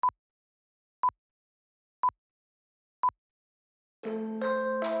Hey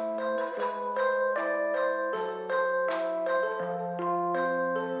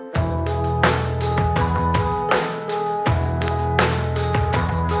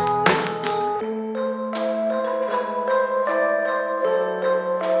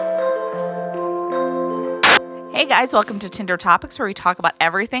guys, welcome to Tinder Topics, where we talk about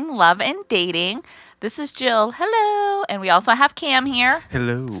everything love and dating. This is Jill. Hello. And we also have Cam here.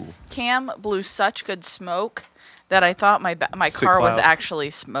 Hello. Cam blew such good smoke that I thought my car was actually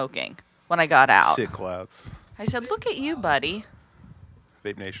smoking when I got out. Sick clouds. I said, look at you, buddy.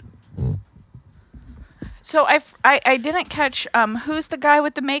 Vape Nation. So I didn't catch, who's the guy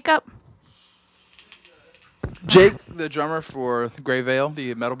with the makeup? Jake, the drummer for Grey Veil,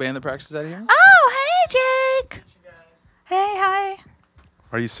 the metal band that practices out here. Oh, hey, Jake. Hey, hi.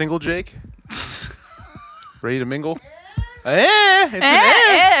 Are you single, Jake? Ready to mingle? It's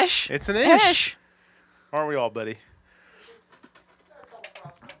an ish. It's an ish. Aren't we all, buddy?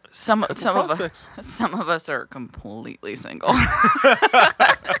 Some of us are completely single.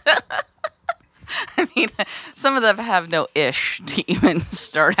 I mean, some of them have no ish to even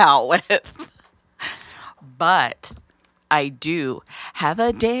start out with. But I do have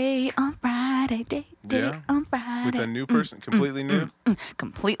a day on Friday, day on Friday. With a new person, completely new?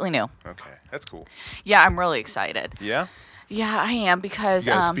 Completely new. Okay, that's cool. Yeah, I'm really excited. Yeah? Yeah, I am because...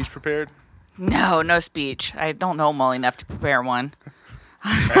 You got a speech prepared? No speech. I don't know well enough to prepare one.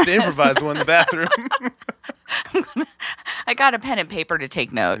 I have to improvise one in the bathroom. I got a pen and paper to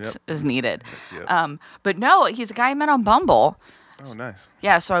take notes as needed. Yep. But no, he's a guy I met on Bumble. Oh, nice.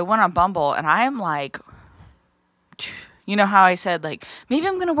 Yeah, so I went on Bumble, and I am like... You know how I said, like, maybe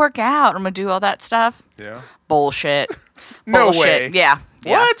I'm going to work out. I'm going to do all that stuff? Yeah. Bullshit. No Bullshit. way. Yeah.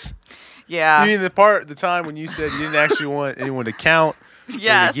 What? Yeah. You mean the time when you said you didn't actually want anyone to count?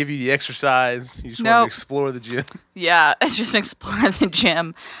 Yes. Or to give you the exercise? You just wanted to explore the gym? Yeah, just explore the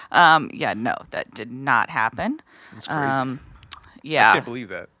gym. Yeah, no, that did not happen. That's crazy. Yeah. I can't believe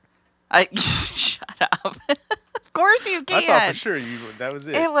that. Shut up. Of course you can. I thought for sure that was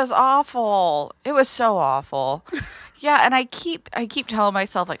it. It was awful. It was so awful. Yeah, and I keep telling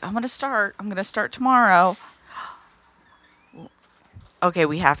myself, like, I'm going to start tomorrow. Okay,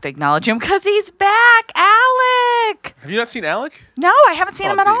 we have to acknowledge him because he's back, Alec. Have you not seen Alec? No, I haven't seen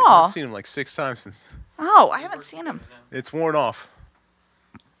him at all. I've seen him like 6 times since. Oh, I haven't seen him. It's worn off.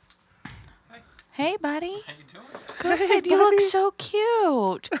 Hey, buddy. How you doing? Good. Hey, You look so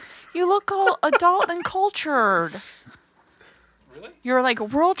cute. You look all adult and cultured. Really? You're like a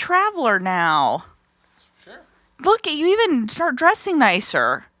world traveler now. Sure. Look, you even start dressing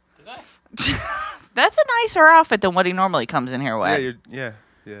nicer. Did I? That's a nicer outfit than what he normally comes in here with. Yeah.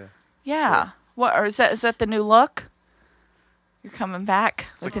 Yeah. Sure. What? Or is that the new look? You're coming back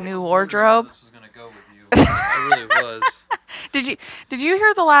with a new wardrobe. This was gonna go with you. I really was. Did you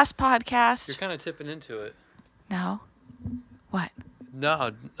hear the last podcast? You're kind of tipping into it. No. What?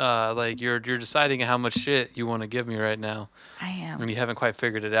 No, like you're deciding how much shit you want to give me right now, I am. and you haven't quite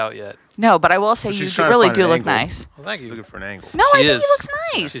figured it out yet. No, but I will say Well, you she's trying to really find do an look angle. nice. Well, thank you. Looking for an angle. No, She I think is. he looks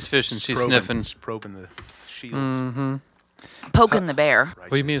nice. She's fishing. She's Probing, sniffing. She's probing the shields. Mm-hmm. Poking the bear. What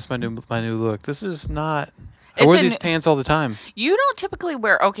do you mean it's my new look? This is not. I It's wear a these n- pants all the time. You don't typically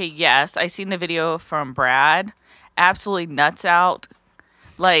wear. Okay, yes, I seen the video from Brad. Absolutely nuts out.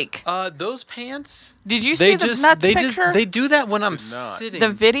 Like, Those pants. did you see the nuts picture? They do that when I'm Did not. sitting. The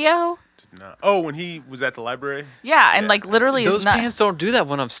video? No. Oh, when he was at the library? Yeah, and Yeah. like literally Those his nut. pants don't do that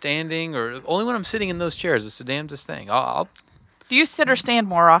when I'm standing, or only when I'm sitting in those chairs. It's the damnedest thing. Do you sit or stand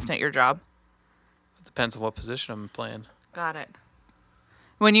more often at your job? It depends on what position I'm playing. Got it.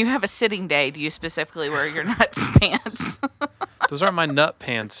 When you have a sitting day, do you specifically wear your nuts pants? Those aren't my nut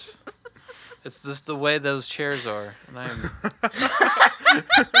pants. It's just the way those chairs are, and I am.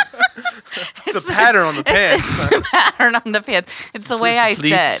 It's the pattern on the pants. It's the pattern on the pants. It's the way I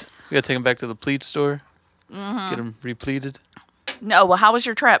sit. We gotta take them back to the pleat store. Get them repleated. No, well, how was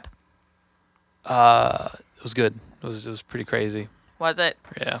your trip? It was good. It was pretty crazy. Was it?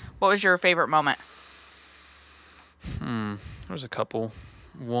 Yeah. What was your favorite moment? There was a couple.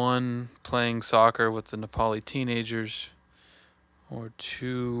 One, playing soccer with the Nepali teenagers, or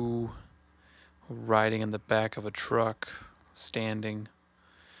two, riding in the back of a truck, standing.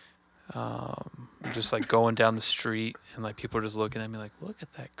 Just like going down the street, and like people are just looking at me like, look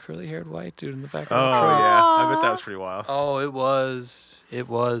at that curly-haired white dude in the back of the Oh, truck. yeah. I bet that was pretty wild. Oh, it was. It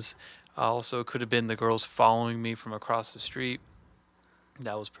was. Also, could have been the girls following me from across the street.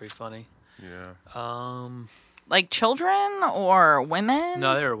 That was pretty funny. Yeah. Like children or women?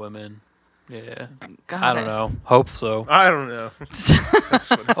 No, they were women. Yeah. Got I don't it. know. Hope so. I don't know. That's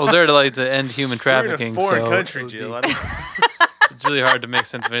funny. I was there to end human We're in trafficking. a foreign so country, it would Jill. be- I don't- It's really hard to make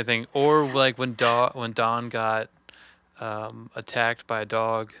sense of anything. Or like when Don got attacked by a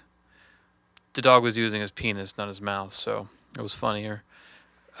dog, the dog was using his penis, not his mouth, so it was funnier.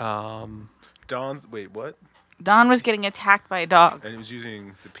 Wait, what? Don was getting attacked by a dog. And he was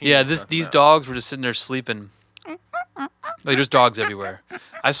using the penis. Yeah, not the these mouth. dogs were just sitting there sleeping. Like there's dogs everywhere.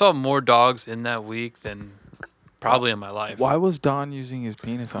 I saw more dogs in that week than probably in my life. Why was Don using his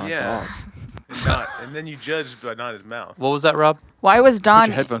penis on a dog? And then you judged by not his mouth. What was that, Rob? Why was Put Don?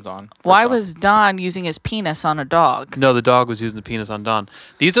 your headphones on. Why first off. was Don using his penis on a dog? No, the dog was using the penis on Don.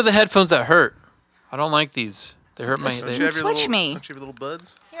 These are the headphones that hurt. I don't like these. They hurt my. Just Don't They, you have your switch little, me. Don't you have your little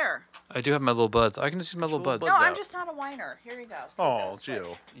buds? Here. I do have my little buds. I can just use my little buds. No, I'm out. just not a whiner. Here you go. Oh,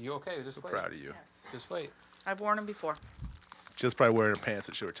 Jill. You okay? Just wait. Proud of you. Yes. Just wait. I've worn them before. Jill's probably wearing her pants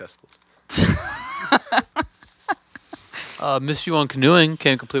that show her testicles. Missed you on canoeing.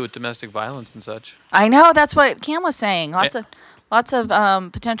 Came complete with domestic violence and such. I know. That's what Cam was saying. Lots of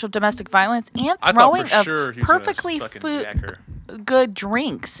potential domestic violence and I thought throwing for sure of he was gonna perfectly fucking jack her. good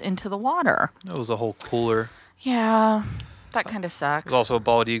drinks into the water. It was a whole cooler. Yeah, that kind of It sucks. was also a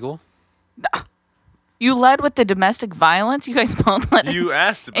bald eagle. You led with the domestic violence. You guys both led. You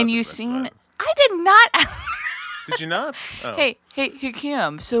asked about and the you domestic seen. violence. I did not. Did you not? Oh. Hey,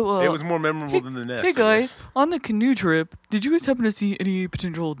 Cam. So It was more memorable than the nest. hey I guys, guess. on the canoe trip, did you guys happen to see any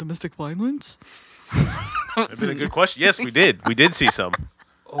potential domestic violence? That'd been a good question. Yes, we did. We did see some.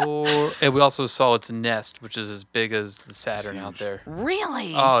 And we also saw its nest, which is as big as the Saturn out huge. there.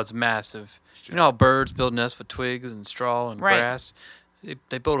 Really? Oh, it's massive. You know how birds build nests with twigs and straw and Right. grass?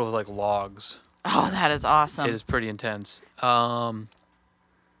 They build it with like logs. Oh, that is awesome. It is pretty intense. I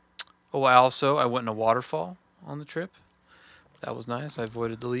went in a waterfall on the trip. That was nice. I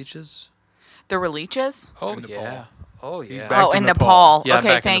avoided the leeches. There were leeches? Oh, In Nepal. yeah. Oh, He's yeah. back Oh, to in Nepal. Nepal. Yeah, Okay,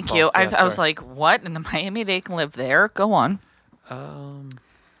 back in thank Nepal. you. Yeah, I was sorry. like, what? In the Miami, they can live there? Go on. I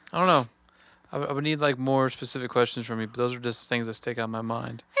don't know. I would need like more specific questions from you, but those are just things that stick out in my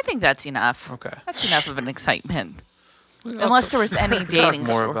mind. I think that's enough. Okay. That's enough of an excitement. I'll Unless talk- there was any talk dating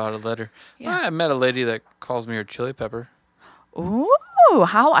more story. about it later. Yeah. I met a lady that calls me her chili pepper. Ooh,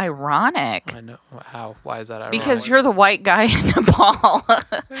 how ironic. I know how. Why is that ironic? Because you're the white guy in Nepal.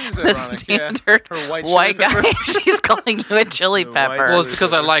 is The ironic, yeah. standard Her white white chili guy. pepper. She's calling you a chili The white pepper. well, it's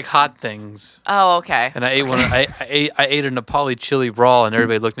because I like hot things, Oh, okay. and I ate one. I ate a Nepali chili raw, and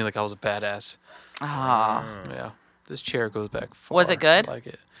everybody looked at me like I was a badass. Ah. Yeah, this chair goes back far. Was it good? I like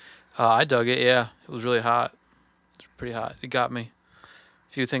it. I dug it. Yeah, it was really hot. It's pretty hot. It got me.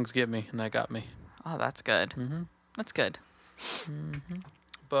 A few things get me, and that got me. Oh, that's good. Mhm. That's good.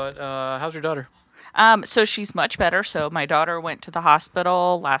 But how's your daughter? So she's much better. So my daughter went to the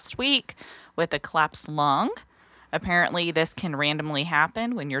hospital last week with a collapsed lung. Apparently, this can randomly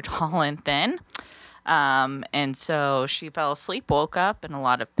happen when you're tall and thin. And so she fell asleep, woke up in a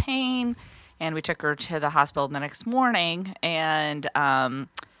lot of pain, and we took her to the hospital the next morning. And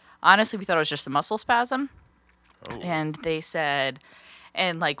honestly, we thought it was just a muscle spasm. And they said,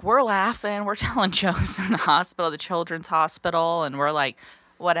 and like we're laughing, we're telling jokes in the hospital, the children's hospital, and we're like,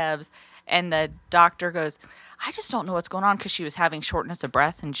 whatevs. And the doctor goes, I just don't know what's going on, because she was having shortness of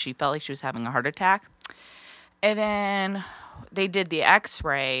breath and she felt like she was having a heart attack. And then they did the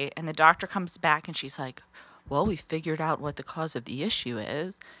x-ray, and the doctor comes back and she's like, well, we figured out what the cause of the issue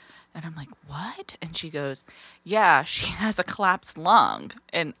is. And I'm like, what? And she goes, yeah, she has a collapsed lung.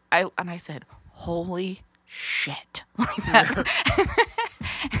 And I said, holy shit. Like that.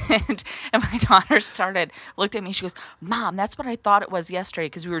 and my daughter looked at me. She goes, Mom, that's what I thought it was yesterday,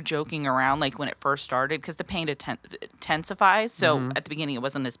 because we were joking around like when it first started, because the pain intensifies. So at the beginning it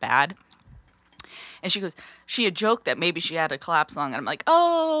wasn't as bad. And she had joked that maybe she had a collapsed lung. And I'm like,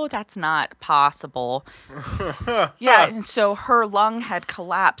 oh, that's not possible. Yeah. And so her lung had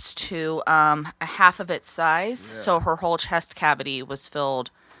collapsed to a half of its size. Yeah. So her whole chest cavity was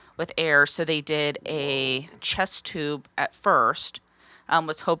filled with air. So they did a chest tube at first,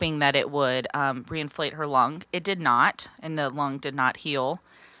 was hoping that it would reinflate her lung. It did not, and the lung did not heal.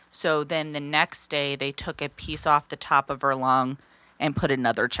 So then the next day they took a piece off the top of her lung and put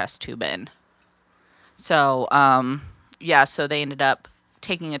another chest tube in. So, so they ended up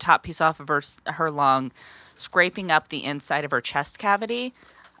taking a top piece off of her lung, scraping up the inside of her chest cavity.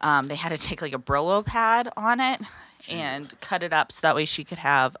 They had to take like a Brillo pad on it and cut it up so that way she could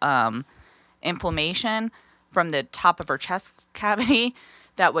have inflammation from the top of her chest cavity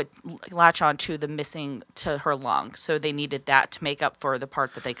that would latch onto to her lung. So they needed that to make up for the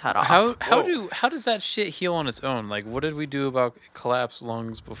part that they cut off. How does that shit heal on its own? Like, what did we do about collapsed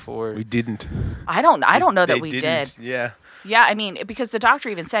lungs before? We didn't. I don't know that They we didn't. did. Yeah. Yeah, I mean, because the doctor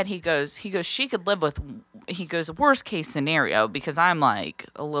even said, he goes, she could live with he goes, worst case scenario, because I'm like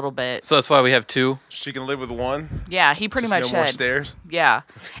a little bit. So that's why we have 2. She can live with one. Yeah, he pretty Just much no more said. stairs. Yeah,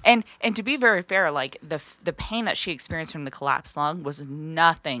 and to be very fair, like the pain that she experienced from the collapsed lung was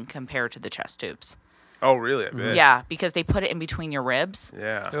nothing compared to the chest tubes. Oh, really? I bet. Yeah, because they put it in between your ribs.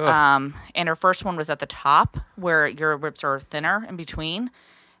 Yeah. Ugh. And her first one was at the top where your ribs are thinner in between.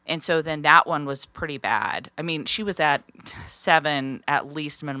 And so then that one was pretty bad. I mean, she was at 7, at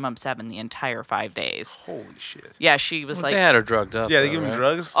least minimum 7 the entire 5 days. Holy shit. Yeah, she was Well, like, they had her drugged up. Yeah, they though, give him right?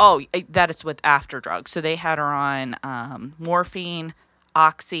 drugs. oh, that is with after drugs. So they had her on morphine,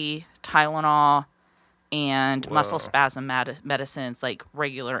 oxy, Tylenol, and muscle spasm medicines, like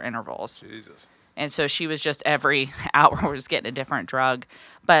regular intervals. Jesus. And so she was just every hour was getting a different drug.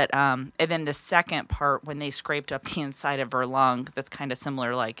 But and then the second part, when they scraped up the inside of her lung, that's kind of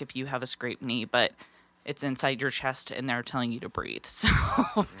similar, like if you have a scraped knee, but it's inside your chest and they're telling you to breathe.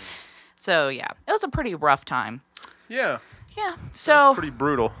 So yeah, it was a pretty rough time. Yeah. Yeah, That's so pretty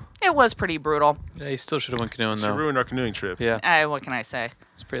brutal. it was pretty brutal. Yeah, you still should have went canoeing She though. ruined our canoeing trip. Yeah, What can I say?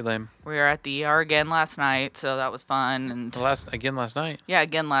 it's pretty lame. We were at the ER again last night, so that was fun. And Last night. yeah,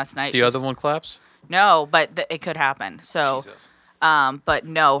 again last night. The other one collapsed. No, but it could happen. So, Jesus. but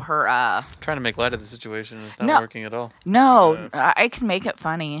no, her Trying to make light of the situation and it's not No. working at all. no, I can make it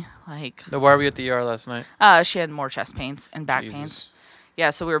funny. Like, No, why were we at the ER last night? she had more chest pains and back Jesus. pains. Yeah,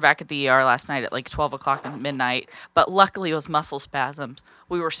 so we were back at the ER last night at like 12 o'clock at midnight. But luckily, it was muscle spasms.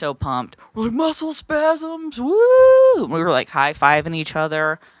 We were so pumped. We're like, muscle spasms, woo! And we were like high-fiving each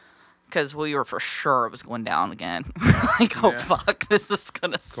other because we were for sure it was going down again. Like, oh, Yeah. fuck, this is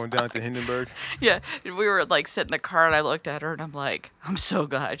going to Going down to Hindenburg. Yeah, we were like sitting in the car, and I looked at her, and I'm like, I'm so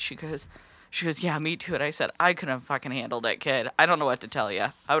glad. She goes, yeah, me too. And I said, I couldn't have fucking handled it, kid. I don't know what to tell you.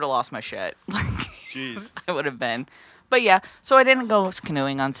 I would have lost my shit. Like, Jeez. I would have been. But yeah, so I didn't go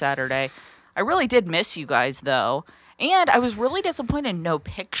canoeing on Saturday. I really did miss you guys, though. And I was really disappointed. No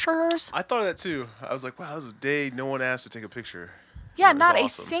pictures. I thought of that too. I was like, wow, this is a day no one asked to take a picture. Yeah, It was not a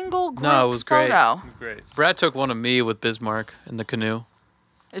awesome. single group No, it was great. photo. Great. Brad took one of me with Bismarck in the canoe.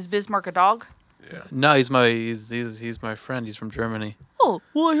 Is Bismarck a dog? Yeah. No, he's my friend. He's from Germany. Oh,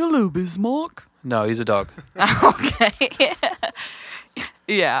 why, hello, Bismarck. No, he's a dog. Okay.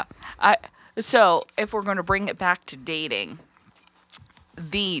 Yeah. So if we're going to bring it back to dating,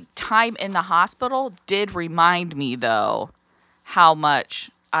 the time in the hospital did remind me, though, how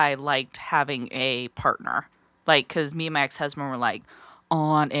much I liked having a partner. Like, because me and my ex-husband were like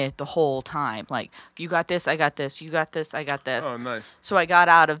on it the whole time. Like, you got this, I got this, you got this, I got this. Oh, nice. So I got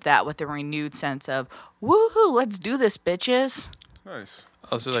out of that with a renewed sense of, woohoo, let's do this, bitches. Nice.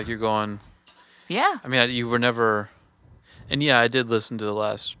 Also, like you're going. Yeah. I mean, you were never. And yeah, I did listen to the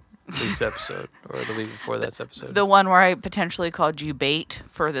last week's episode or the week before that's episode. The one where I potentially called you bait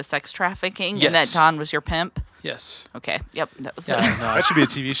for the sex trafficking and that Yes. Don was your pimp. Yes. Okay. Yep. That was Yeah. it. No, That should be a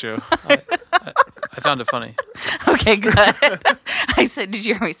TV show. I found it funny. Okay, good. I said, did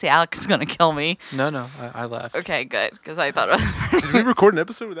you hear me say Alec is going to kill me? No, I laughed. Okay, good. Because I thought it was. Did we record an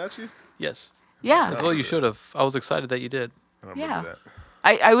episode without you? Yes. Yeah. Well, you should have. I was excited that you did. I don't Yeah. remember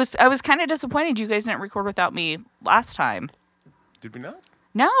that. I was kind of disappointed you guys didn't record without me last time. Did we not?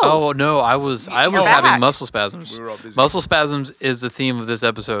 No. Oh no, I was You're having back. muscle spasms. We were all busy. Muscle spasms is the theme of this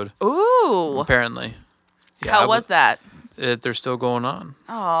episode, Ooh. apparently. Yeah, How was that? They're still going on.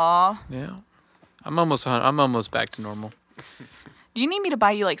 Aw. Yeah. I'm almost back to normal. Do you need me to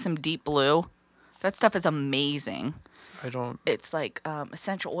buy you like some Deep Blue? That stuff is amazing. I don't. It's like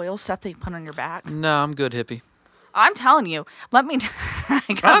essential oil stuff that you put on your back. No, I'm good, hippie. I'm telling you. Let me.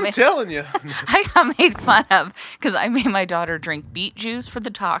 I'm telling you. I got made fun of because I made my daughter drink beet juice for the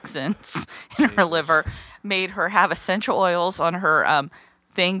toxins in her Jesus. liver. Made her have essential oils on her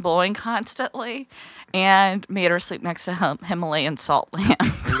thing blowing constantly, and made her sleep next to Himalayan salt lamp.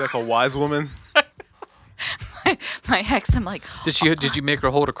 You're like a wise woman. My ex, I'm like, Did you make her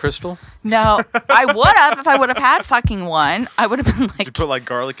hold a crystal? no, I would have if I would have had fucking one. I would have been Did you like, put like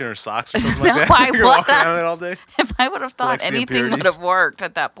garlic in her socks or something No, like that? I You're walking would've. around it all day. if I would have thought Like the anything would impurities. have worked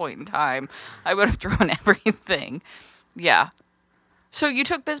at that point in time, I would have thrown everything. Yeah. So you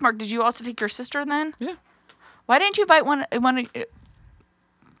took Bismarck. Did you also take your sister then? Yeah. Why didn't you invite one? Never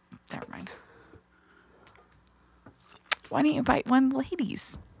mind. Why didn't you invite one of the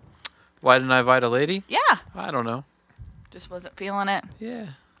ladies? Why didn't I invite a lady? Yeah. I don't know. Just wasn't feeling it. Yeah.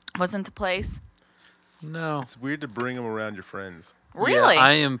 Wasn't the place. No. It's weird to bring them around your friends. Really? Yeah,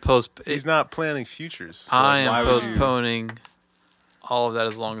 I am He's not planning futures. So I why am would you- postponing all of that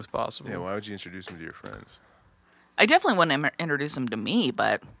as long as possible. Yeah, why would you introduce them to your friends? I definitely wouldn't introduce them to me,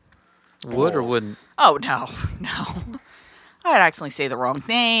 but Would or wouldn't? oh no, no. I'd accidentally say the wrong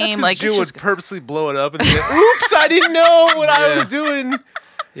name. That's Like Jill it's would purposely blow it up and say, "Oops, I didn't know what I Yeah. was doing.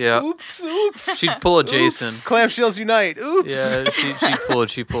 Yeah. Oops. She'd pull a Oops. Jason. Clamshells unite. Oops." Yeah,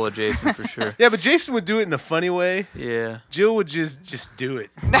 she'd pull a Jason for sure. Yeah, but Jason would do it in a funny way. Yeah. Jill would just do it.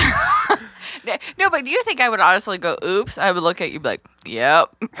 No, but do you think I would honestly go, oops? I would look at you and be like, yep.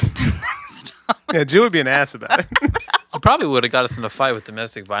 Yeah, Jill would be an ass about it. You probably would have got us in a fight with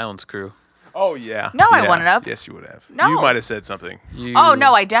domestic violence crew. Oh, yeah. No, I Yeah. wouldn't have. Yes, you would have. No. You might have said something. Oh,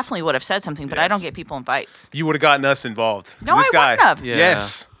 no, I definitely would have said something, but I don't Yes. get people in fights. You would have gotten us involved. No, this I guy. wouldn't have. Yeah.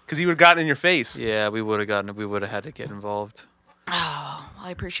 Yes, because he would have gotten in your face. Yeah, we would have had to get involved. Oh, well,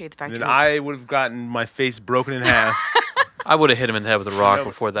 I appreciate the fact And that then I would have gotten my face broken in half. I would have hit him in the head with a rock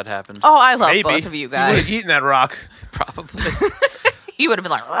before that happened. Oh, I love Maybe. both of you You would have guys. eaten that rock. Probably. He would have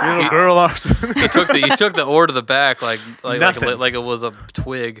been like, Little girl arms. He took the oar to the back like Nothing. like it was a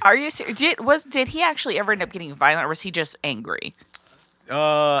twig. are you serious? Did he actually ever end up getting violent, or was he just angry?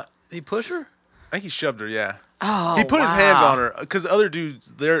 I Did he push her? think he shoved her, yeah. Oh, He put his hands wow. on her because the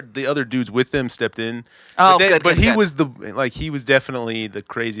other dudes with them stepped in. Oh, but good, he good. was he was definitely the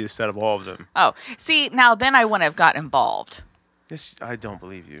craziest out of all of them. Oh, see, now then I wouldn't have got involved. Yes, I don't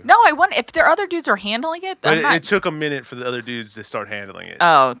believe you. No, I wouldn't. If their other dudes are handling it, But I'm not. it took a minute for the other dudes to start handling it.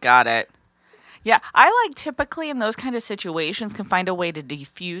 Oh, got it. Yeah, I like typically in those kind of situations can find a way to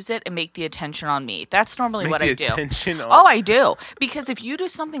defuse it and make the attention on me. That's normally Make what the I do. attention on. Oh, I do. Because if you do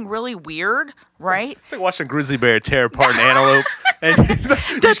something really weird, right? It's like watching a grizzly bear tear apart an antelope, and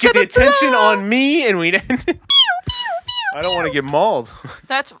just get the attention on me, and we'd end it. I don't want to get mauled.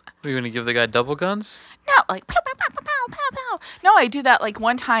 That's Are you gonna give the guy double guns? no, like pow, pow, pow, pow, pow, pow, pow. No, I do that. Like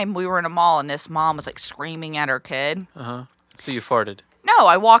one time we were in a mall and this mom was like screaming at her kid. So you farted. No,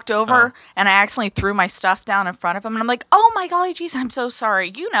 I walked over and I accidentally threw my stuff down in front of him. And I'm like, oh my golly, geez, I'm so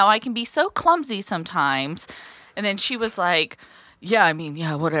sorry. You know, I can be so clumsy sometimes. And then she was like, yeah, I mean,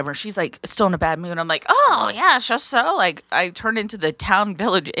 yeah, whatever. She's like still in a bad mood. I'm like, oh, yeah, it's just so. Like, I turned into the town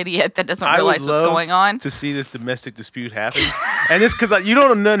village idiot that doesn't I would realize what's love going on. to see this domestic dispute happen, and it's because you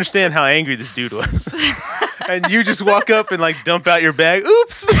don't understand how angry this dude was, and you just walk up and like dump out your bag.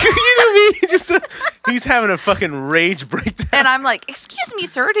 Oops, you know me. He's having a fucking rage breakdown. And I'm like, excuse me,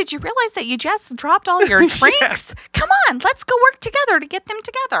 sir, did you realize that you just dropped all your drinks? Come on, let's go work together to get them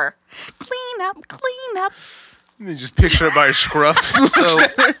together. Clean up, clean up. And you just picture it by your scruff. So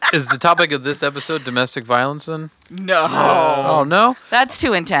is the topic of this episode domestic violence then? No. Oh no? That's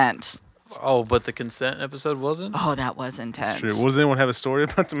too intense. Oh, but the consent episode wasn't? Oh, that was intense. True. Well, does anyone have a story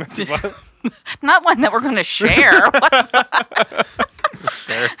about domestic violence? Not one that we're going to share. What the That's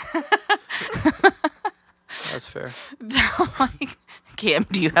fair. That's fair. fuck? Like, Cam,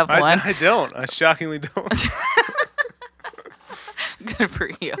 do you have I one? don't. I shockingly don't. Good for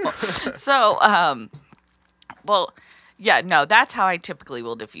you. So, well, yeah, no, that's how I typically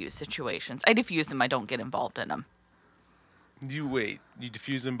will diffuse situations. I diffuse them. I don't get involved in them. You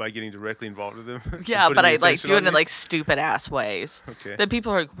diffuse them by getting directly involved with them. And Yeah, putting but the I like attention do it on in you? like stupid ass ways. Okay. Then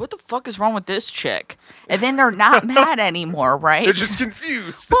people are like, "What the fuck is wrong with this chick?" And then they're not mad anymore, right? They're just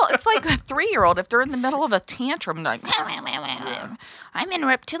confused. Well, it's like a 3-year-old if they're in the middle of a tantrum, like, I'm in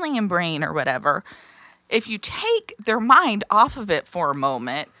reptilian brain or whatever. If you take their mind off of it for a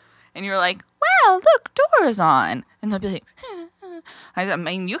moment and you're like, well, look, Dora's on. And they'll be like, I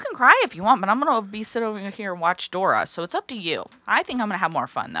mean, you can cry if you want, but I'm going to be sitting over here and watch Dora. So it's up to you. I think I'm going to have more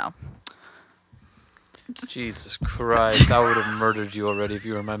fun, though. Jesus Christ. I would have murdered you already if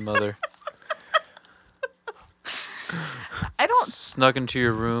you were my mother. I don't. Snuck into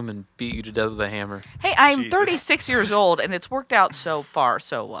your room and beat you to death with a hammer. Hey, I'm Jesus. 36 years old, and it's worked out so far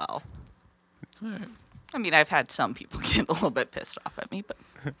so well. I mean, I've had some people get a little bit pissed off at me, but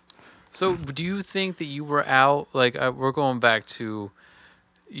So, do you think that you were out, like, we're going back to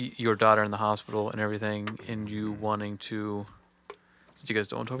your daughter in the hospital and everything, and you wanting to, since you guys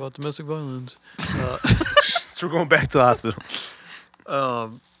don't talk about domestic violence, So we're going back to the hospital.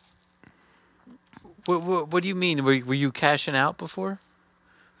 what do you mean? Were you cashing out before?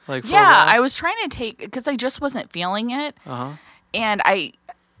 Like, for a yeah, while? I was trying to take because I just wasn't feeling it, Uh-huh.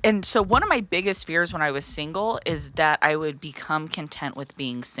 and so one of my biggest fears when I was single is that I would become content with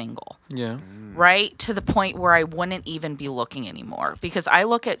being single. Yeah. Right? To the point where I wouldn't even be looking anymore. Because I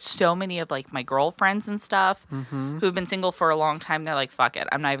look at so many of like my girlfriends and stuff who've been single for a long time. They're like, fuck it.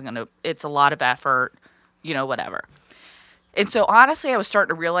 I'm not even going to, it's a lot of effort, whatever. And so honestly, I was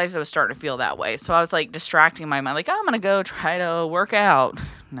starting to realize I was starting to feel that way. So I was like distracting my mind, like, oh, I'm going to go try to work out.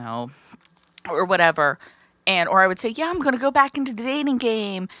 No. Or whatever. Or I would say, yeah, I'm going to go back into the dating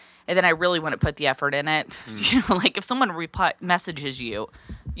game. And then I really wouldn't put the effort in it. Like if someone messages you,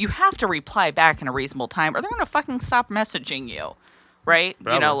 you have to reply back in a reasonable time or they're going to fucking stop messaging you, right?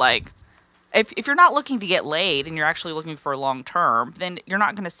 Probably. You know, like, if you're not looking to get laid and you're actually looking for a long term, then you're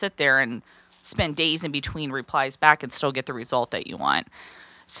not going to sit there and spend days in between replies back and still get the result that you want.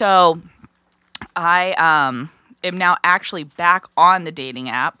 So I am now actually back on the dating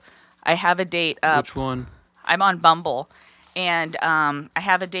app. I have a date up. Which one? I'm on Bumble, and I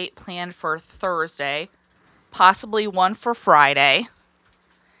have a date planned for Thursday, possibly one for Friday.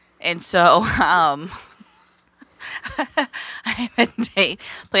 And so I have a date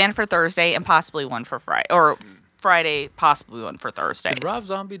planned for Thursday and possibly one for Friday, or Friday, possibly one for Thursday. Did Rob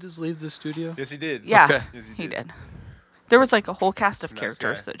Zombie just leave the studio? Yes, he did. Yeah, Okay. Yes, he did. There was like a whole cast of Nice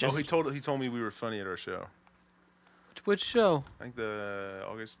characters guy. that just. he told me we were funny at our show. Which show? I think the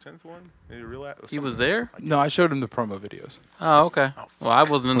August 10th one. Maybe real. He was there? No, I showed him the promo videos. Oh, okay. Oh, Well, I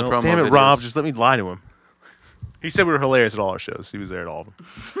wasn't in the promo Damn it, videos. Rob! Just let me lie to him. He said we were hilarious at all our shows. He was there at all of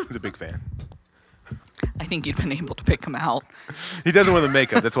them. He's a big fan. I think you'd been able to pick him out. He doesn't wear the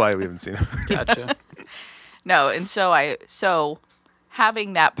makeup. That's why we haven't seen him. Gotcha. No, and so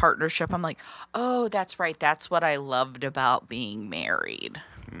having that partnership, I'm like, oh, that's right. That's what I loved about being married.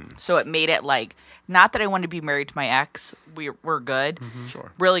 So it made it like, not that I wanted to be married to my ex. We're good.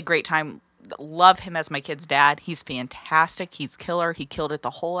 Sure. Really great time. Love him as my kid's dad. He's fantastic. He's killer. He killed it the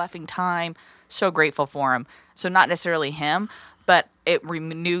whole effing time. So grateful for him. So not necessarily him, but it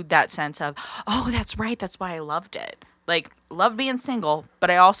renewed that sense of, oh, that's right. That's why I loved it. Like, loved being single, but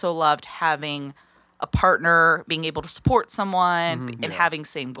I also loved having a partner, being able to support someone, and having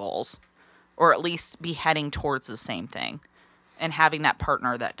same goals, or at least be heading towards the same thing, and having that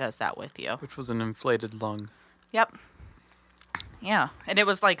partner that does that with you. Which was an inflated lung. Yep. Yeah. And it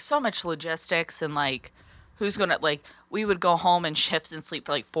was like so much logistics and like who's going to, like, we would go home and shifts and sleep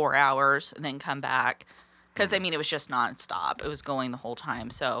for like 4 hours and then come back. Because, I mean, it was just nonstop. It was going the whole time.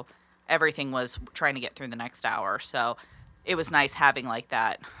 So everything was trying to get through the next hour. So it was nice having like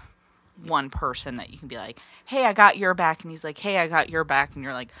that one person that you can be like, hey, I got your back. And he's like, hey, I got your back. And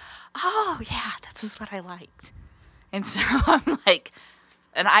you're like, oh, yeah, this is what I liked. And so I'm like,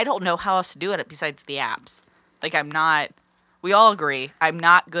 and I don't know how else to do it besides the apps. Like, I'm not, we all agree, I'm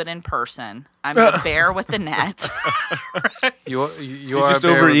not good in person. I'm a bear with the net. You You're are just a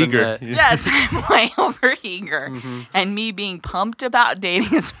bear with a overeager. net. Yes, I'm way overeager. And me being pumped about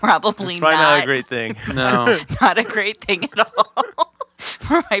dating is probably, It's probably not a great thing. No. not a great thing at all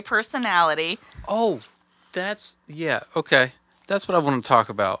for my personality. Oh, yeah, okay. That's what I want to talk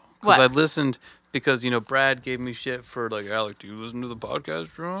about. Because What? I listened, because, Brad gave me shit for, like, Alec, do you listen to the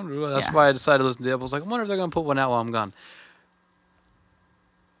podcast, John? That's Yeah. why I decided to listen to it. I was like, I wonder if they're going to put one out while I'm gone.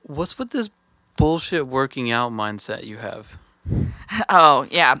 What's with this bullshit working out mindset you have? Oh,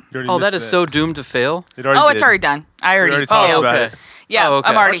 yeah. You already Oh, missed that is so doomed to fail? It already Oh, it's did. already done. I already, already talked failed. about okay. it. Yeah, Oh, okay.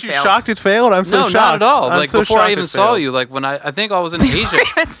 I'm already Aren't you failed. shocked it failed? I'm so No, shocked. not at all. I'm Like, so before I shocked even it saw failed. you, like, when I think I was in Asia.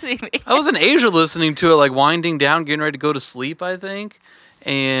 See me. I was in Asia listening to it, like, winding down, getting ready to go to sleep, I think.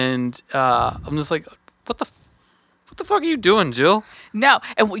 And I'm just like, what the fuck are you doing, Jill? No,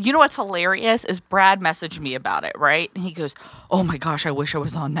 and you know what's hilarious is Brad messaged me about it, right? And he goes, "Oh my gosh, I wish I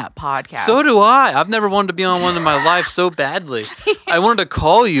was on that podcast." So do I. I've never wanted to be on one in my life so badly. I wanted to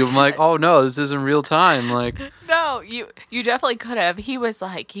call you. I'm like, oh no, this isn't real time. Like, No, you definitely could have. He was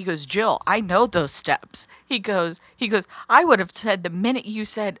like, he goes, "Jill, I know those steps." He goes, I would have said the minute you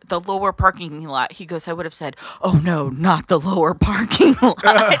said the lower parking lot, he goes, I would have said, "Oh no, not the lower parking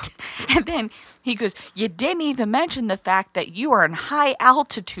lot." And then he goes, "You didn't even mention the fact that you are in high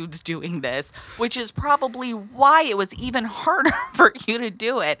altitudes doing this, which is probably why it was even harder for you to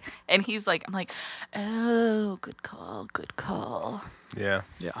do it." And he's like, I'm like, "Oh, good call, good call." Yeah,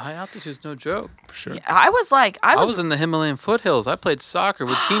 yeah, high altitude's no joke. for sure. Yeah, I was like, I was in the Himalayan foothills. I played soccer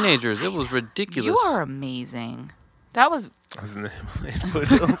with teenagers. It was ridiculous. You are amazing. That was I was in the Himalayan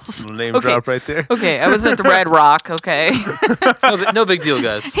foothills. Little name Okay. drop right there. okay. I was at the Red Rock. Okay. No big deal,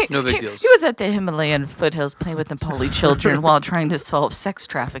 guys. No big deals. He was at the Himalayan foothills playing with Nepali children while trying to solve sex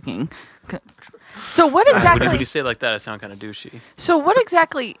trafficking. So what When exactly? you say it like that, I sound kind of douchey. So what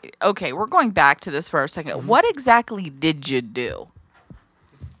exactly? Okay, we're going back to this for a second. Mm-hmm. What exactly did you do?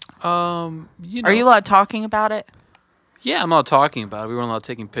 Are Are you allowed talking about it? Yeah, I'm not talking about it. We weren't allowed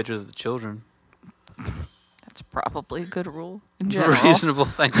taking pictures of the children. That's probably a good rule in general. Reasonable.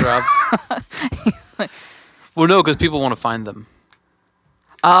 Thanks, Rob. He's like, Well, no, because people want to find them.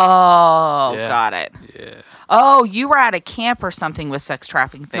 oh, Yeah. got it. Yeah. Oh, you were at a camp or something with sex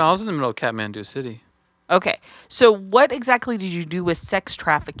trafficking victims. No, I was in the middle of Kathmandu City. Okay, so what exactly did you do with sex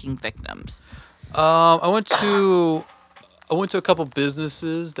trafficking victims? I went to a couple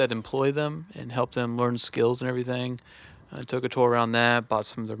businesses that employ them and help them learn skills and everything. I took a tour around that, bought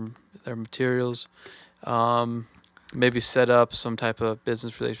some of their materials, maybe set up some type of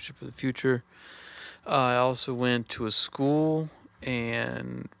business relationship for the future. I also went to a school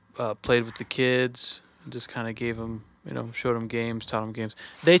and played with the kids. Just kind of gave them, showed them games, taught them games.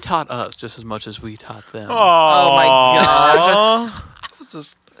 They taught us just as much as we taught them. Oh my gosh, that's so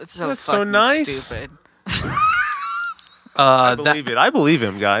That's so fucking nice. stupid. I believe it. I believe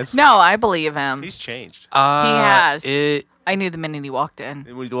him, guys. No, I believe him. He's changed. He has. It, I knew the minute he walked in.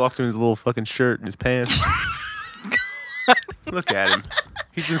 And when he walked in his little fucking shirt and his pants. Look at him.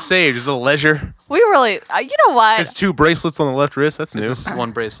 He's been saved. His little leisure. We really, you know what? His 2 bracelets on the left wrist. That's new. this is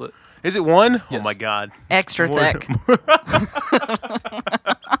one bracelet. Is it one? Yes. Oh my god. Extra thick.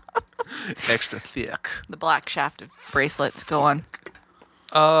 Extra thick. The black shafted bracelets. Go on.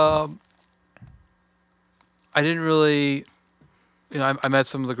 I didn't really, I met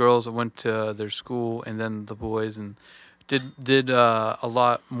some of the girls that went to their school, and then the boys, and did a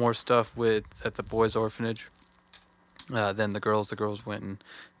lot more stuff at the boys' orphanage than the girls. The girls went and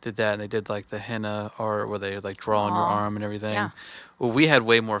did that, and they did like the henna art where they like draw on your arm and everything. Yeah. Well, we had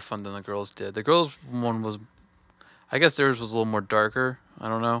way more fun than the girls did. The girls one was, I guess theirs was a little more darker. I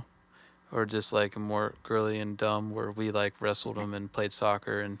don't know. Or just like more girly and dumb, where we like wrestled them and played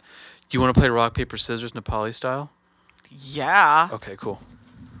soccer. And do you want to play rock, paper, scissors, Nepali style? Yeah. Okay, cool.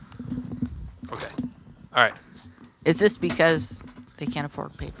 Okay. All right. Is this because they can't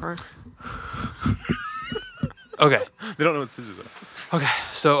afford paper? Okay. They don't know what scissors are. Okay.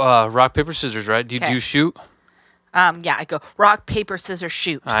 So rock, paper, scissors, right? Do you shoot? Yeah, I go rock, paper, scissors,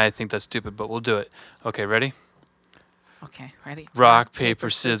 shoot. I think that's stupid, but we'll do it. Okay, ready? Okay, ready? Rock, paper,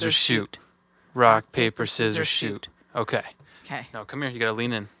 scissors, shoot. Rock, paper, scissors, shoot. Okay. Okay. Now come here. You gotta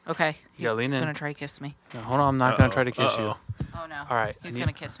lean in. Okay. You gotta lean in. He's gonna try to kiss me. No, hold on. I'm not gonna try to kiss you. Oh no. All right. He's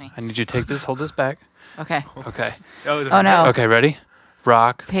gonna kiss me. I need you to take this. Hold this back. Okay. Okay. Oh no. Okay, ready?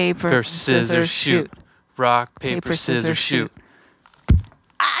 Rock, Paper, scissors, shoot. Rock, paper, scissors, shoot.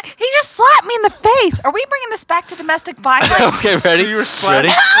 He just slapped me in the face. Are we bringing this back to domestic violence? Okay, ready? So you were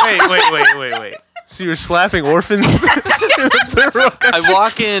slapping. Ready? Wait. So you're slapping orphans? I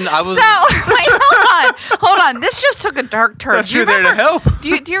walk in. I was. So wait, hold on. This just took a dark turn. Thought you were there to help. Do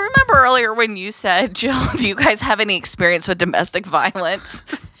you remember earlier when you said, Jill, do you guys have any experience with domestic violence?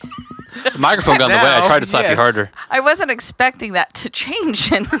 The microphone got in the way. I tried to slap you Yes. harder. I wasn't expecting that to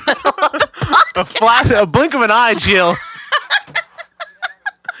change in the middle of the A blink of an eye, Jill.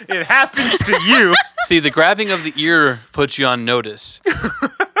 It happens to you. See, the grabbing of the ear puts you on notice.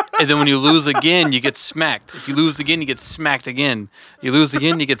 And then when you lose again, you get smacked. If you lose again, you get smacked again. You lose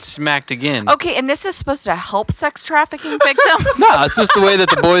again, you get smacked again. Okay, and this is supposed to help sex trafficking victims? No, it's just the way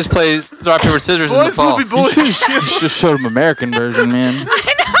that the boys play rock, paper, scissors in Boys Nepal. will be boys. You just showed him American version, man.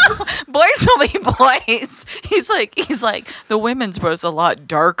 I know. Boys will be boys. He's like, the women's was a lot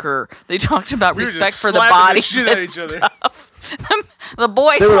darker. They talked about We were respect just for the slapping the bodies shit out of and each other. stuff. The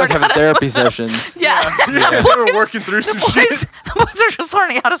boys They were like learned having how to- therapy sessions. Yeah. Yeah, we were working through some shit. The boys are just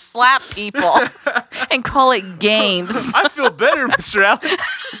learning how to slap people and call it games. I feel better, Mr. Alec.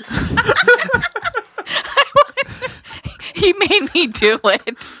 He made me do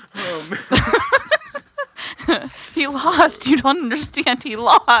it. He lost. You don't understand. He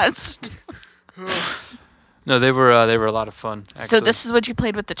lost. No, they were a lot of fun. Actually. So this is what you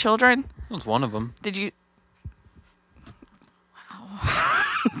played with the children? That was one of them. Did you? Wow.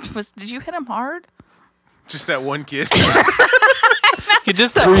 Did you hit him hard? Just that one kid. You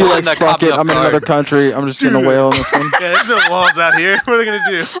just that Were you one like, that fuck caught me it, off I'm in guard. another country. I'm just gonna wail on this one. Yeah, there's no laws out here. What are they gonna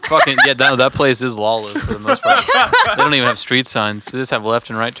do? Fucking yeah, no, that place is lawless for the most part. They don't even have street signs. They just have left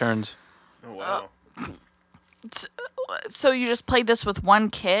and right turns. Oh wow. So you just played this with one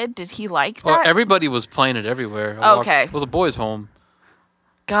kid? Did he like that? Well, everybody was playing it everywhere. I walked- Okay. It was a boys' home.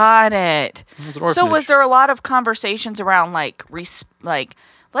 Got it. It was an So orphanage. was there a lot of conversations around like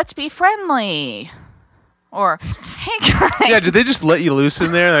let's be friendly, or hey guys? Yeah, did they just let you loose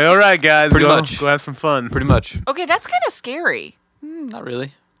in there? Like, all right, guys, Pretty go much. go have some fun. Pretty much. Okay, that's kind of scary. Not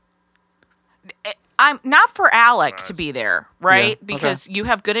really. I'm not for Alec to be there, right? Yeah, okay. Because you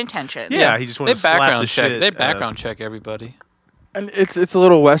have good intentions. Yeah, he just They wanted to slap background the check. shit. They out of- background check everybody. And it's a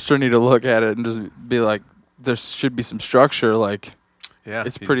little westerny to look at it and just be like, there should be some structure. Like Yeah,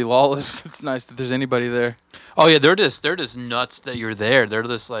 it's pretty lawless. It's nice that there's anybody there. Oh yeah, they're just nuts that you're there. They're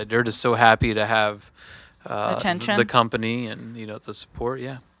just so happy to have Attention? the company and the support.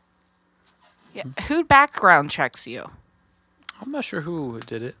 Yeah, Yeah. Who background checks you? I'm not sure who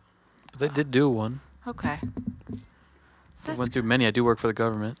did it, but they did do one. Okay. I went through many. I do work for the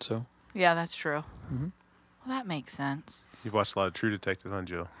government, so Yeah, that's true. Well, that makes sense. You've watched a lot of True Detective, huh,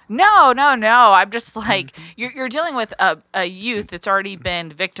 Jill? No. I'm just like you're dealing with a youth that's already been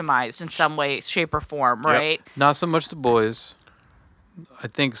victimized in some way, shape, or form, right? Not so much the boys. I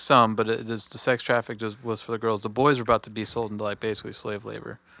think some, but the sex traffic just was for the girls. The boys were about to be sold into like basically slave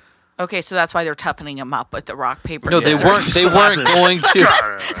labor. Okay, so that's why they're toughening him up with the rock paper No, scissors. they weren't going to.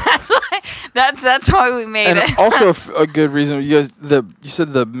 That's why we made And it. also a good reason. You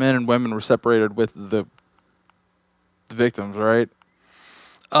said the men and women were separated with the victims, right?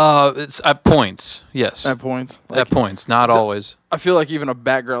 It's at points. Yes. At points. At points, not always. I feel like even a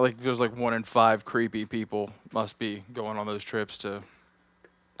background, like there's like 1 in 5 creepy people must be going on those trips to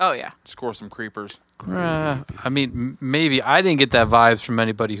Oh yeah. score some creepers. I mean, maybe I didn't get that vibes from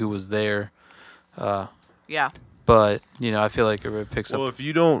anybody who was there. Yeah. But I feel like it picks Well, up. if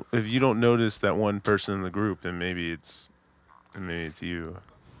you don't notice that one person in the group, then maybe it's you.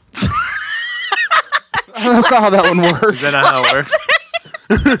 That's not how that one works. Is that not how it works?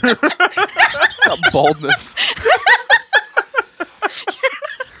 It's not baldness.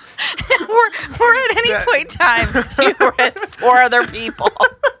 we're at any point in time you were at 4 other people.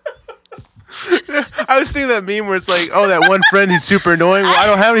 I was thinking that meme where it's like, oh, that one friend who's super annoying. Well, I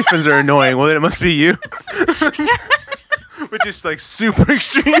don't have any friends that are annoying. Well, then it must be you. Which is like super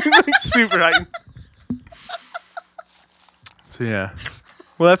extreme, like super heightened. So yeah.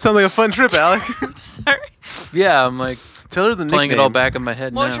 Well, that sounds like a fun trip, Alec. Sorry. Yeah, I'm like Tell her the nickname. playing it all back in my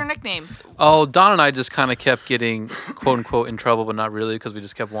head What now. was your nickname? Oh, Don and I just kind of kept getting quote unquote in trouble, but not really because we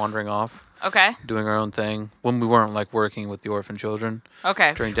just kept wandering off, Okay. doing our own thing when we weren't like working with the orphan children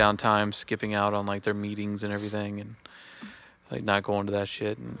Okay. during downtime, skipping out on like their meetings and everything, and like not going to that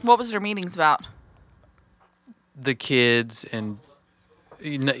shit. And What was their meetings about? the kids and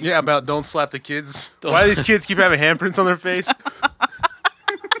Yeah, about don't slap the kids. Why do these kids keep having handprints on their face?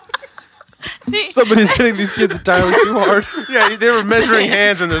 Somebody's hitting these kids entirely too hard. Yeah, they were measuring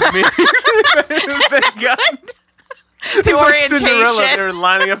hands in those meetings. Thank God. The It was like Cinderella. orientation. They were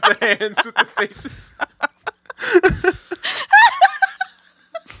lining up the hands with the faces.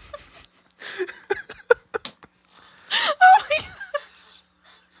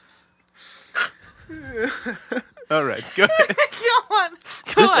 All right, go ahead. Go on.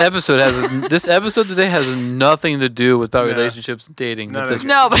 this episode today has nothing to do with about No. relationships and dating. No, With this-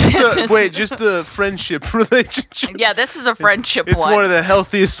 No, but it's just, Just the friendship relationship. yeah, this is a friendship It's one. one of the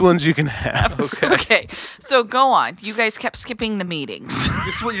healthiest ones you can have. Okay, so go on. You guys kept skipping the meetings.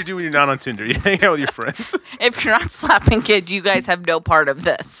 This is what you do when you're not on Tinder. You hang out with your friends. If you're not slapping kids, you guys have no part of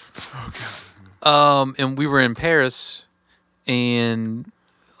this. and we were in Paris, and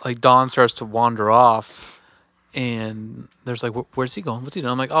like Don starts to wander off, and there's like, where's he going? What's he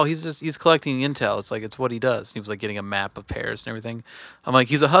doing? I'm like, oh, he's collecting intel. It's like, it's what he does. He was like getting a map of Paris and everything. I'm like,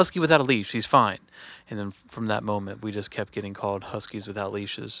 he's a husky without a leash. He's fine. And then from that moment, we just kept getting called huskies without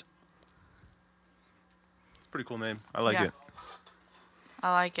leashes. It's a pretty cool name. I like Yeah. it.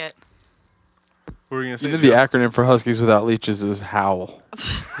 I like it. What were you gonna say? You know the Joe? acronym for Huskies Without Leashes is HOWL.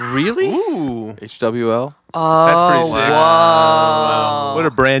 Really? Ooh, HWL. Oh, that's pretty sick. Whoa. Wow. What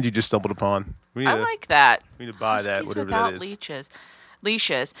a brand you just stumbled upon. We need, I like that. we need to buy that, Huskies whatever without that is.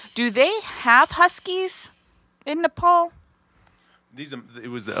 leashes. Do they have huskies in Nepal? It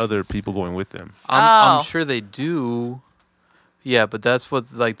was the other people going with them. I'm Oh. sure they do. Yeah, but that's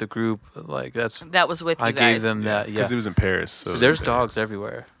what like the group like that's. That was with you I guys. gave them that. Yeah. Because it was in Paris. So There's dogs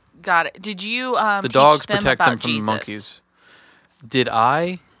everywhere. Got it. Did you The teach dogs them protect about them from Jesus? the monkeys. Did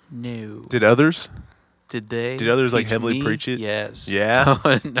I? No. Did others? Did they? Did others, like, teach heavily me? preach it? Yes. Yeah.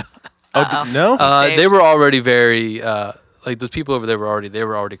 No. No? They were already very like those people over there were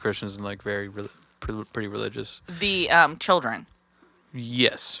already Christians and like very pretty religious. The children.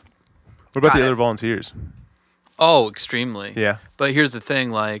 Yes. What about Got the it. other volunteers? Oh, extremely. Yeah. But here's the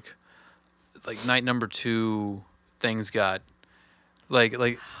thing, like night number 2, things got like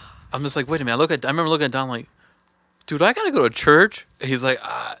I'm just like, wait a minute. I remember looking at Don like, dude, I gotta go to church. He's like,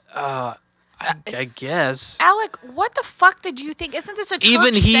 I guess. Alec, what the fuck did you think? Isn't this a church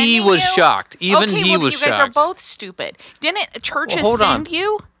Even he sending was you? shocked. Even okay, he well, was you guys are shocked. both stupid. Didn't churches Well, hold on. send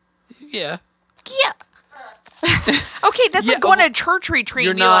you? Yeah. Yeah. Okay, that's Yeah, like going to well, a church retreat.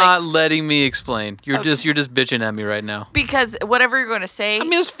 You're and be not like, letting me explain. You're just bitching at me right now. because whatever you're going to say. I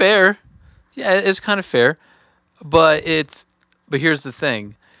mean, it's fair. Yeah, it's kind of fair. But here's the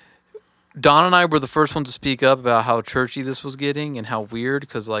thing. Don and I were the first ones to speak up about how churchy this was getting and how weird,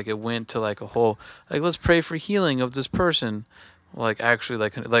 because like it went to like a whole like let's pray for healing of this person, like actually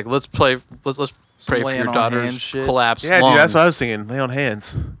like let's pray for laying your on daughter's hands shit. collapsed Yeah, lungs. dude, that's what I was thinking. Lay on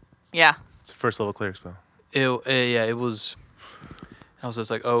hands. yeah. It's a first level cleric spell. It was. I was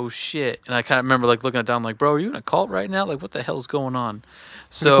just like, oh shit. And I kind of remember like looking at Don like, bro, are you in a cult right now? Like, what the hell's going on?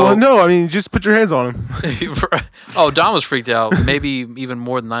 So Well, no, I mean, just put your hands on him. oh, Don was freaked out, maybe even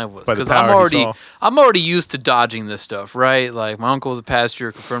more than I was, By the because power he saw. I'm already used to dodging this stuff, right? Like my uncle was a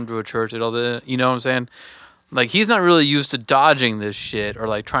pastor, confirmed to a church, and all that. You know what I'm saying? Like he's not really used to dodging this shit or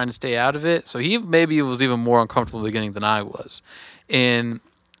like trying to stay out of it. So he maybe was even more uncomfortable in the beginning than I was, and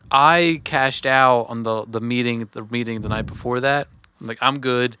I cashed out on the meeting the night before that. I'm like, I'm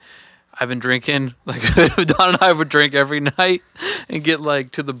good. I've been drinking. Like Don and I would drink every night and get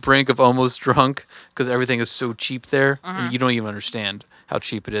like to the brink of almost drunk because everything is so cheap there. And you don't even understand how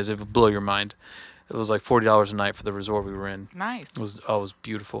cheap it is. It would blow your mind. It was like $40 a night for the resort we were in. Nice. It was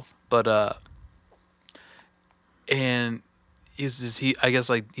beautiful. But and I guess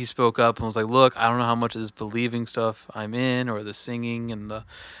like he spoke up and was like, look, I don't know how much of this believing stuff I'm in or the singing and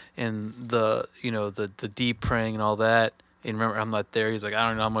the you know the deep praying and all that. And remember, I'm not there. He's like, I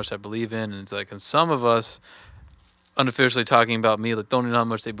don't know how much I believe in. And it's like, and some of us, unofficially talking about me, like, don't know how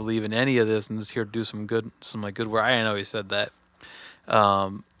much they believe in any of this, and just here to do some good work. I didn't know he said that.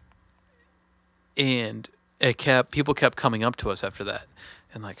 And people kept coming up to us after that,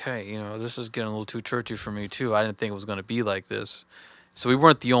 and like, hey, you know, this is getting a little too churchy for me too. I didn't think it was going to be like this. So we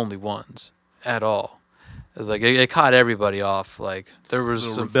weren't the only ones at all. It was like it caught everybody off. Like there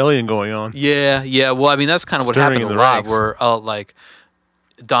was some rebellion going on. Yeah. Well, I mean, that's kind of what Stirring happened in a the lot. ranks. Where like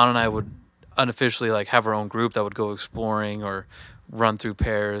Don and I would unofficially like have our own group that would go exploring or run through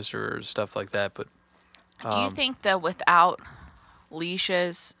pairs or stuff like that. But Do you think that without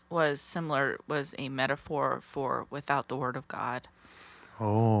leashes was a metaphor for without the word of God?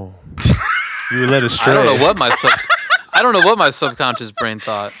 Oh, you were led astray. I don't know what my subconscious brain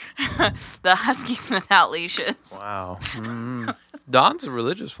thought. The huskies without leashes. Wow. Don's a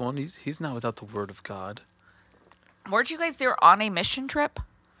religious one. He's not without the word of God. Weren't you guys there on a mission trip?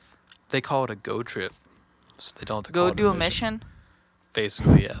 They call it a go trip. So they don't have to Go call it do a mission?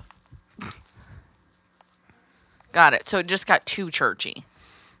 Basically, yeah. Got it. So it just got too churchy.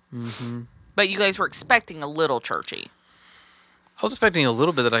 Mm-hmm. But you guys were expecting a little churchy. I was expecting a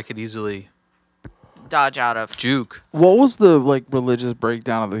little bit that I could easily Dodge out of. juke. What was the like religious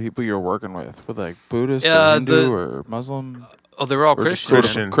breakdown of the people you were working with? With like Buddhist or Hindu or Muslim? Oh, they were all Or just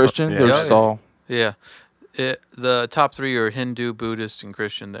Christian. sort of Christian? Yeah. They're Yeah. just all Yeah. The top three are Hindu, Buddhist, and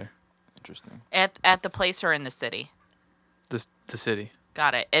Christian there. interesting. At the place or in the city? The city.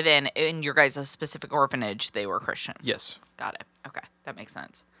 Got it. And then in your guys' specific orphanage, they were Christians. Yes. Got it. Okay. That makes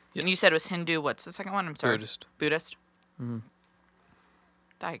sense. Yes. And you said it was Hindu. What's the second one? I'm sorry. Buddhist. Buddhist? Mm-hmm.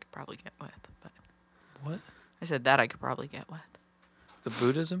 That I could probably get with. But What? I said that I could probably get with. The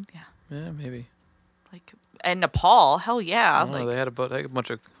Buddhism? Yeah. Yeah, maybe. Like, and Nepal, hell yeah. Oh, like, they had a bunch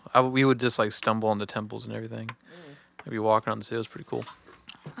of. We would just like stumble on the temples and everything. I'd be walking on the city. It was pretty cool.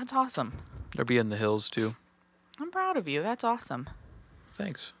 that's awesome. There'd be in the hills too. I'm proud of you. That's awesome.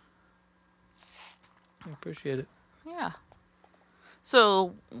 Thanks. I appreciate it. Yeah.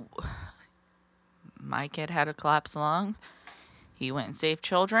 So, my kid had a collapsed lung. He went and saved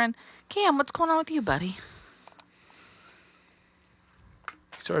children. Cam, what's going on with you, buddy?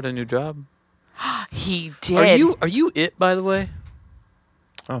 You started a new job. He did. Are you it, by the way?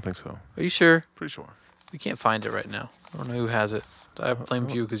 I don't think so. Are you sure? Pretty sure. We can't find it right now. I don't know who has it. I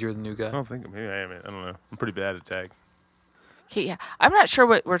blamed you because you're the new I guy. don't think. Maybe I am. I don't know. I'm pretty bad at tag. Okay, yeah. I'm not sure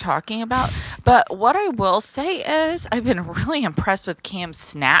what we're talking about, but what I will say is I've been really impressed with Cam's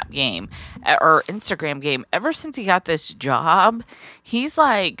Snap game or Instagram game. Ever since he got this job, he's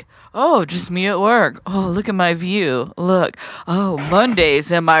like, oh, just me at work. Oh, look at my view. Look. Oh,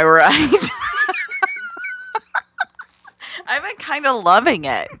 Mondays, am I right? I've been kind of loving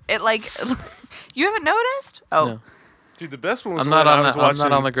it. It like, you haven't noticed? Oh, No. Dude, the best one was I'm when not I on was the, I'm watching.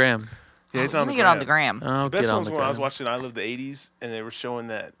 not on the gram. Yeah, it's let on me the get gram. on the gram. I'll The best get on one's the when I was gram. watching I Love the 80s, and they were showing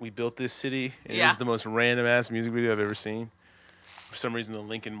that we built this city. And Yeah. It was the most random ass music video I've ever seen. For some reason, the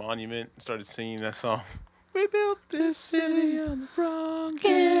Lincoln Monument started singing that song. We built this city on the rock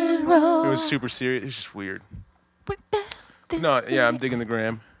and roll. It was super serious. It was just weird. No, yeah, I'm digging the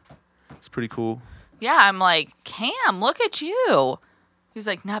gram. It's pretty cool. Yeah, I'm like, Cam, look at you. He's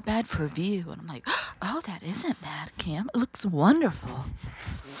like, not bad for a view. And I'm like, oh, that isn't bad, Cam. It looks wonderful.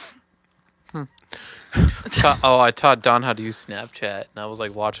 I taught Don how to use Snapchat, and I was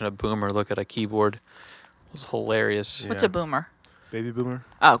like watching a boomer look at a keyboard. It was hilarious. What's Yeah. a boomer? Baby boomer.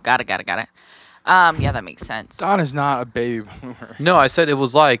 Oh, got it. Yeah, that makes sense. Don is not a baby boomer. No, I said it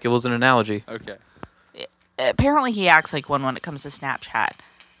was an analogy. Okay. Apparently, he acts like one when it comes to Snapchat.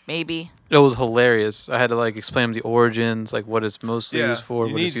 Maybe. It was hilarious. I had to like explain them the origins, like what it's mostly Yeah, used for,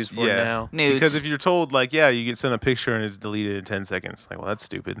 you what it's need- used for yeah. now. Nudes. Because if you're told, like, yeah, you get sent a picture and it's deleted in 10 seconds, like, well, that's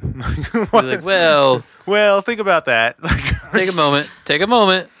stupid. You're like, well, well, think about that. take a moment. Take a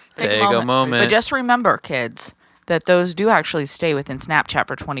moment. Take a moment. But just remember, kids, that those do actually stay within Snapchat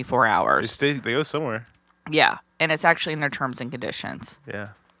for 24 hours. They go somewhere. Yeah. And it's actually in their terms and conditions. Yeah.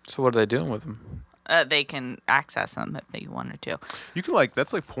 So what are they doing with them? They can access them if they wanted to. You can, like,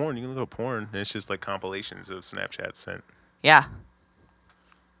 that's like porn. You can look at porn, and it's just, like, compilations of Snapchat sent. Yeah.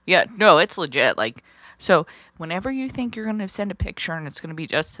 Yeah. No, it's legit. Like, so whenever you think you're going to send a picture and it's going to be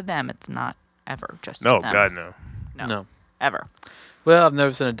just to them, it's not ever just No, to them. God, no. No. Ever. Well, I've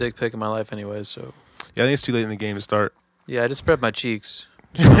never sent a dick pic in my life anyway, so. Yeah, I think it's too late in the game to start. Yeah, I just spread my cheeks.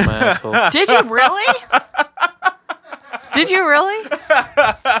 Just on my asshole. Did you really? Did you really?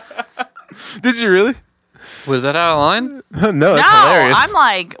 Did you really? Was that out of line? No, that's hilarious. I'm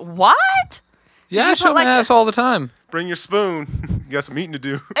like, what? Yeah, you I put, show like, my ass all the time. Bring your spoon. You got some eating to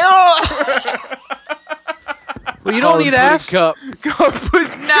do. Well, you don't need ass. Cup. Go put.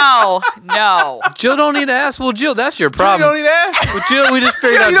 No. Jill don't need ass. Well, Jill, that's your You problem. don't need ass. Well, Jill, we just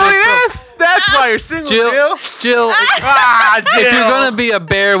figured Yeah, out. you don't Jill- need ass. That's why you're single, Jill. Jill, Ah, Jill. if you're gonna be a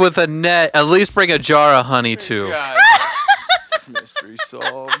bear with a net, at least bring a jar of honey too. God. Mystery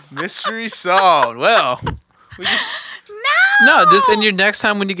solved. Mystery solved. Well, No, this and your next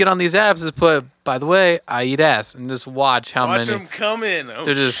time when you get on these apps is put. By the way, I eat ass, and just watch how watch many. them come in. Oh,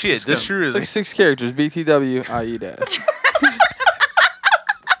 They're just- shit. just That's gonna- true. It's like 6 characters. BTW. I eat ass. Are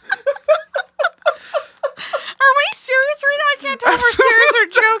we serious right now? I can't tell if we're serious or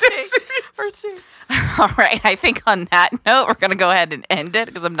joking. We're serious. All right. I think on that note, we're going to go ahead and end it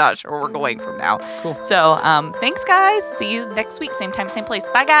because I'm not sure where we're going from now. Cool. So thanks, guys. See you next week. Same time, same place.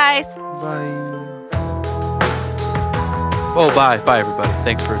 Bye, guys. Bye. Oh, bye, everybody.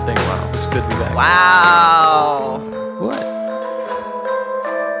 Thanks for thinking. Wow, it's good to be back. Wow. What?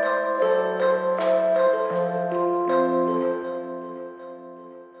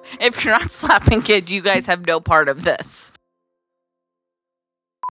 If you're not slapping kids, you guys have no part of this.